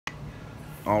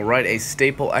All right, a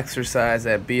staple exercise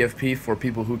at BFP for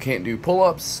people who can't do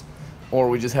pull-ups or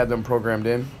we just had them programmed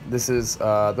in. This is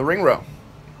the ring row.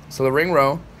 So the ring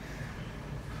row,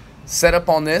 set up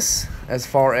on this as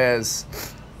far as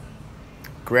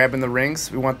grabbing the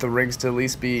rings. We want the rings to at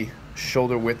least be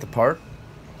shoulder width apart.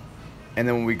 And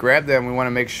then when we grab them, we want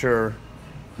to make sure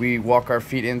we walk our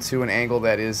feet into an angle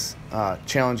that is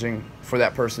challenging for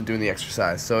that person doing the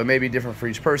exercise. So it may be different for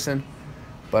each person,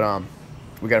 but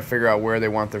we got to figure out where they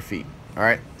want their feet. All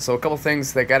right, so a couple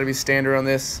things that got to be standard on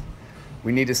this.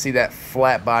 We need to see that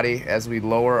flat body as we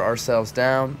lower ourselves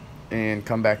down and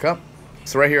come back up.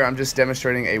 So right here, I'm just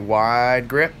demonstrating a wide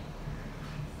grip.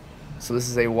 So this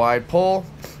is a wide pull.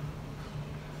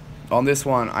 On this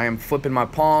one, I am flipping my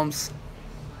palms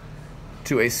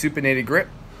to a supinated grip.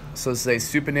 So this is a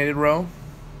supinated row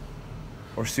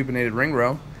or supinated ring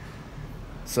row.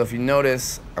 So if you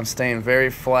notice, I'm staying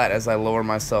very flat as I lower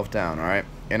myself down, all right?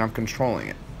 And I'm controlling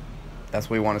it. That's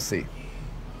what we want to see.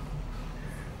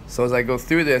 So as I go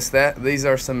through this, these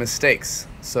are some mistakes.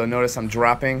 So notice I'm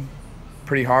dropping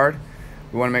pretty hard.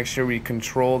 We want to make sure we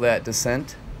control that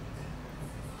descent.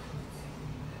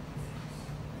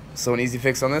 So an easy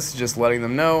fix on this is just letting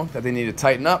them know that they need to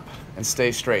tighten up and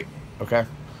stay straight, okay?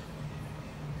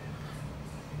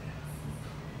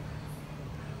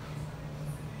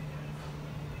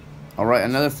 All right,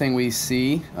 another thing we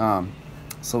see,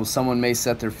 so someone may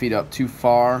set their feet up too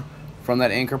far from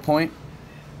that anchor point,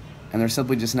 and they're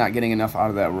simply just not getting enough out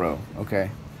of that row, okay?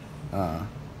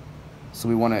 So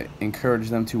we want to encourage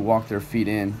them to walk their feet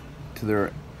in to their,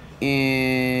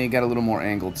 got a little more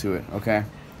angle to it, okay?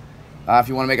 If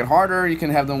you want to make it harder, you can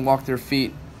have them walk their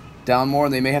feet down more.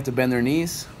 They may have to bend their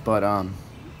knees, but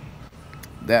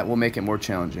that will make it more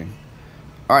challenging.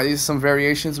 All right, these are some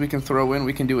variations we can throw in.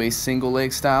 We can do a single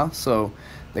leg style, so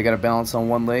they got to balance on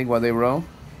one leg while they row.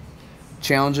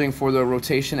 Challenging for the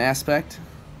rotation aspect.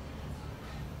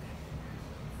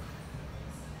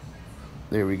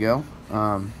 There we go.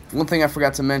 One thing I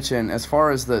forgot to mention, as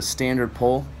far as the standard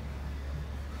pull,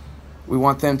 we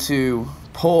want them to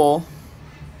pull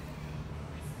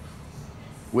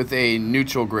with a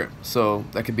neutral grip. So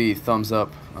that could be thumbs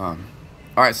up.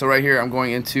 All right, so right here I'm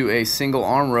going into a single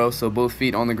arm row, so both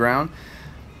feet on the ground.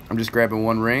 I'm just grabbing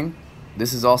one ring.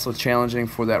 This is also challenging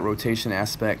for that rotation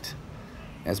aspect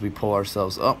as we pull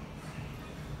ourselves up.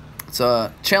 It's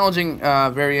a challenging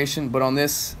variation, but on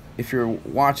this, if you're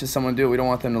watching someone do it, we don't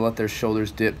want them to let their shoulders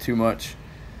dip too much.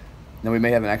 Then we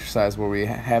may have an exercise where we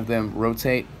have them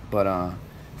rotate, but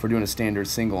if we're doing a standard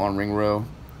single arm ring row,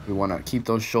 we want to keep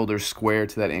those shoulders square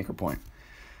to that anchor point.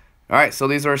 All right, so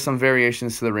these are some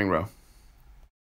variations to the ring row.